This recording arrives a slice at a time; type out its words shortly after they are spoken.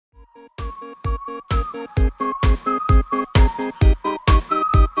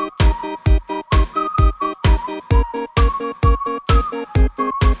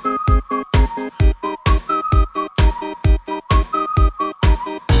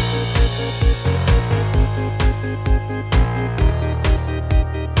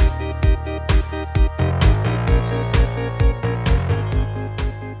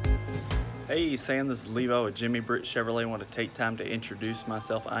Sam, this is Levo at Jimmy Britt Chevrolet. I want to take time to introduce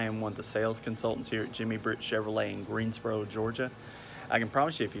myself. I am one of the sales consultants here at Jimmy Britt Chevrolet in Greensboro, Georgia. I can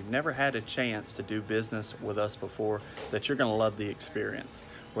promise you, if you've never had a chance to do business with us before, that you're going to love the experience.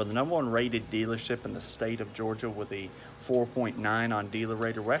 We're the #1 rated dealership in the state of Georgia with a 4.9 on Dealer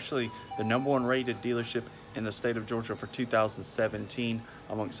Rater. We're actually the #1 rated dealership in the state of Georgia for 2017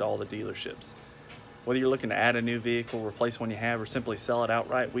 amongst all the dealerships. Whether you're looking to add a new vehicle, replace one you have, or simply sell it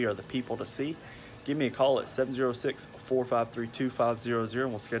outright, we are the people to see. Give me a call at 706-453-2500 and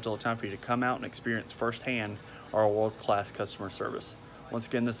we'll schedule a time for you to come out and experience firsthand our world-class customer service. Once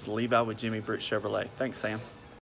again, this is Levi with Jimmy Britt Chevrolet. Thanks, Sam.